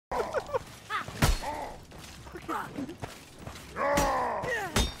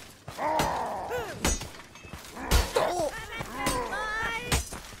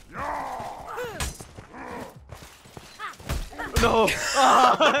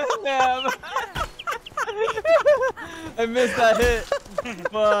Damn. I missed that hit.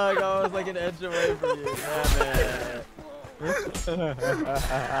 Fuck, I was like an inch away from you. Holy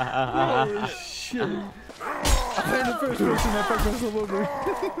shit. I'm in the first person that fucked myself over.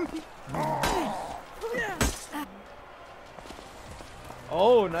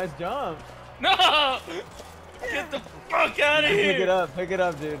 Oh, nice jump. No! Get the fuck out of here! Pick it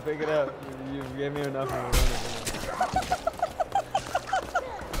up, dude. Pick it up. You gave me enough of a run.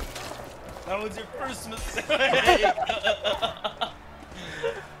 That was your first mistake.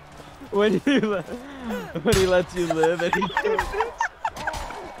 when he lets you live and he kills you.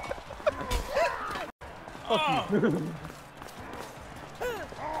 Fuck you.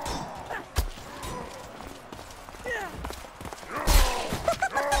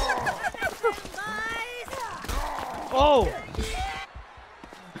 Oh!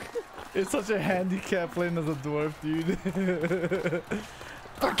 It's such a handicap playing as a dwarf, dude.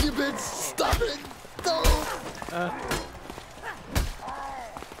 Fuck you, bitch! Stop it! No!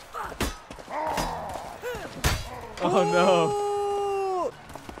 Oh no!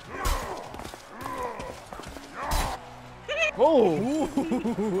 Oh!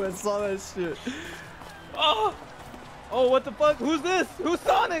 Ooh, I saw that shit. Oh! Oh, what the fuck? Who's this? Who's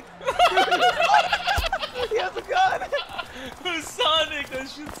Sonic? He has a gun! Who's Sonic? That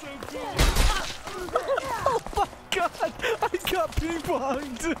shit's so cool. Oh my god! I got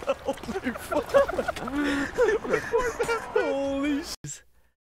ping-ponged! Holy shit. Is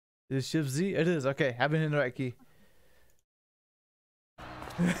it Shift Z? It is. Okay, I've been in the right key.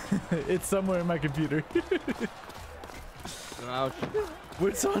 It's somewhere in my computer. Ouch.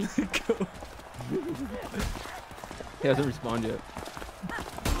 Where'd Sonic go? He hasn't respawned yet.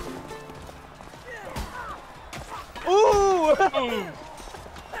 Ooh!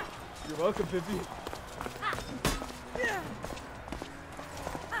 You're welcome, Pippi.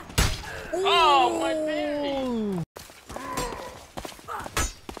 Oh, my baby!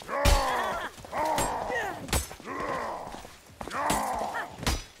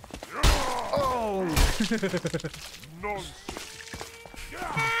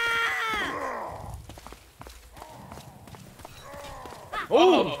 Oh!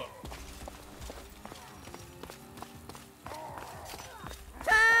 Oh!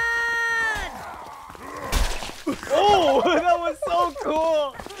 Oh, that was so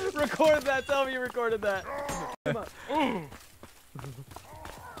cool! Record that. Tell me you recorded that. Come on.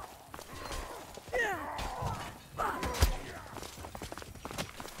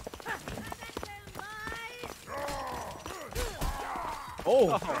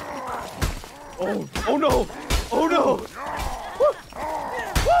 Oh! Oh! Oh no! Oh no!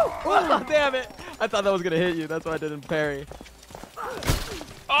 Oh, damn it! I thought that was gonna hit you. That's why I didn't parry.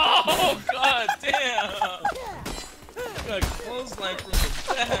 Oh, god damn! Got a clothesline from the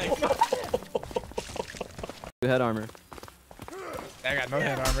back. Head armor. I got no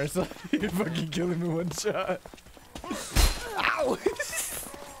head armor, so you're fucking killing me one shot. Ow!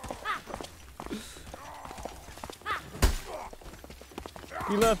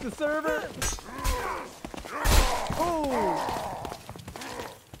 He left the server. Oh!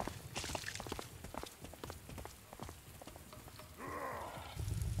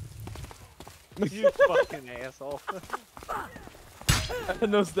 You fucking asshole. I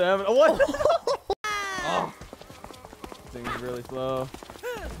had no stamina. What? Oh. This thing's really slow.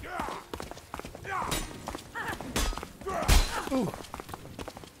 Ooh.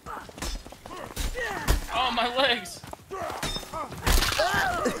 Oh, my legs!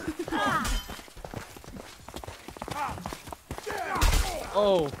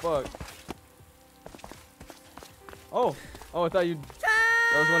 Oh, fuck. Oh. Oh, I thought you...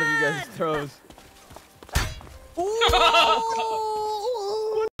 That was one of you guys' throws.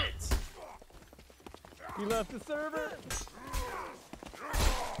 He left the server.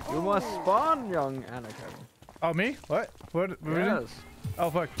 You must spawn, young Anakin. Oh, me? What? What? Yes. Oh,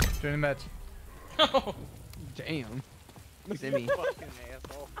 fuck. Join the match. Oh, Damn. Fucking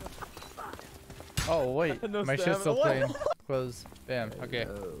asshole. Oh, wait. No My shit's still stamina. playing. Close. Bam. Okay.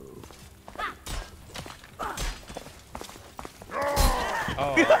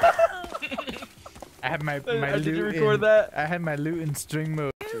 Oh. I had my loot. Did you record that? I had my loot in string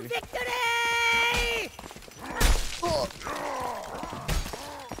mode.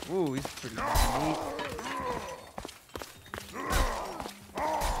 Ooh, he's pretty neat.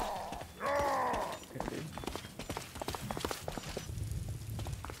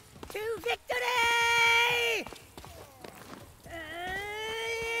 To victory!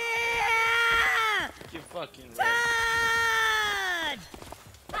 you fucking Charge!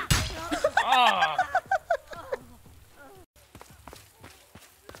 Ah!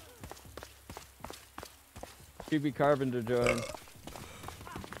 Creepy carpenter joined.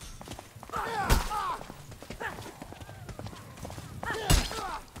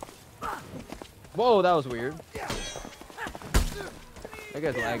 Whoa, that was weird. That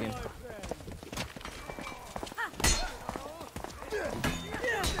guy's lagging.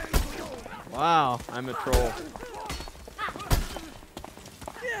 Wow, I'm a troll.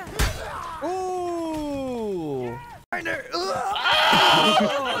 Ooh! Miner!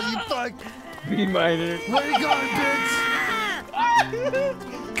 You fuck! B minor. Where you going, bitch?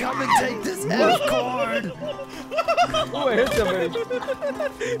 Come and take this F chord! Oh, I hit somebody. Get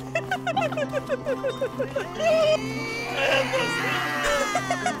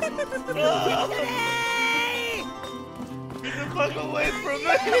the fuck away from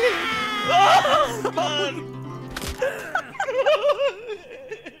me! Oh, man!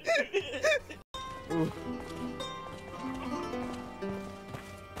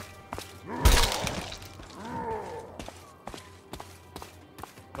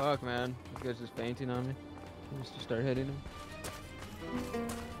 Fuck, man. This guy's just fainting on me. Just start hitting him.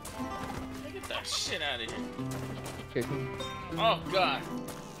 Get that shit out of here. Kick him. Oh, God.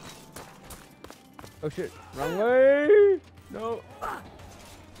 Oh, shit. Wrong way! No.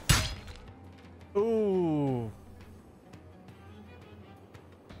 Ooh!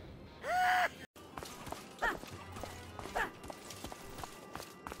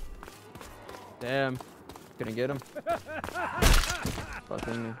 Damn. Couldn't get him.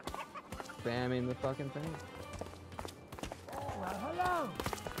 Fucking spamming the fucking thing. Hello.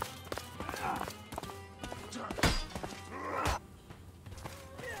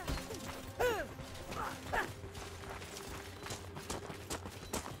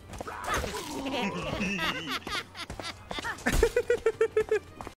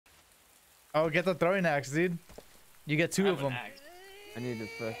 Oh, get the throwing axe, dude. You get two of them. I need to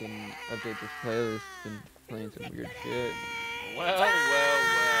fucking update this playlist and playing some weird shit. Well.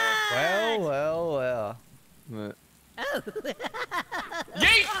 Well. But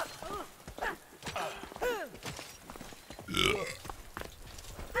Yeet!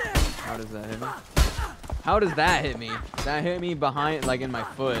 how does that hit me? How does that hit me? That hit me behind, like in my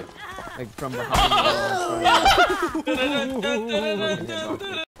foot. Like from behind.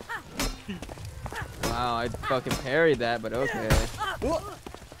 Wow, I fucking parried that, but okay.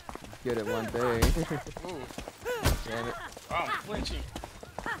 Good at one thing. Damn it. Oh, I'm flinching.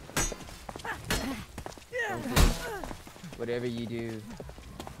 Don't flinch. Whatever you do.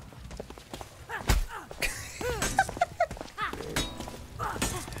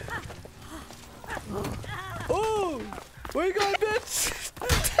 Oh! Where you going, bitch?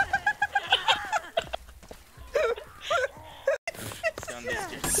 Done this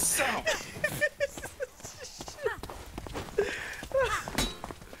to yourself.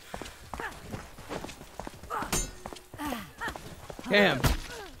 Damn.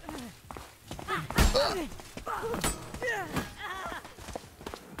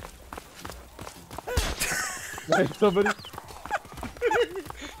 Nice, somebody.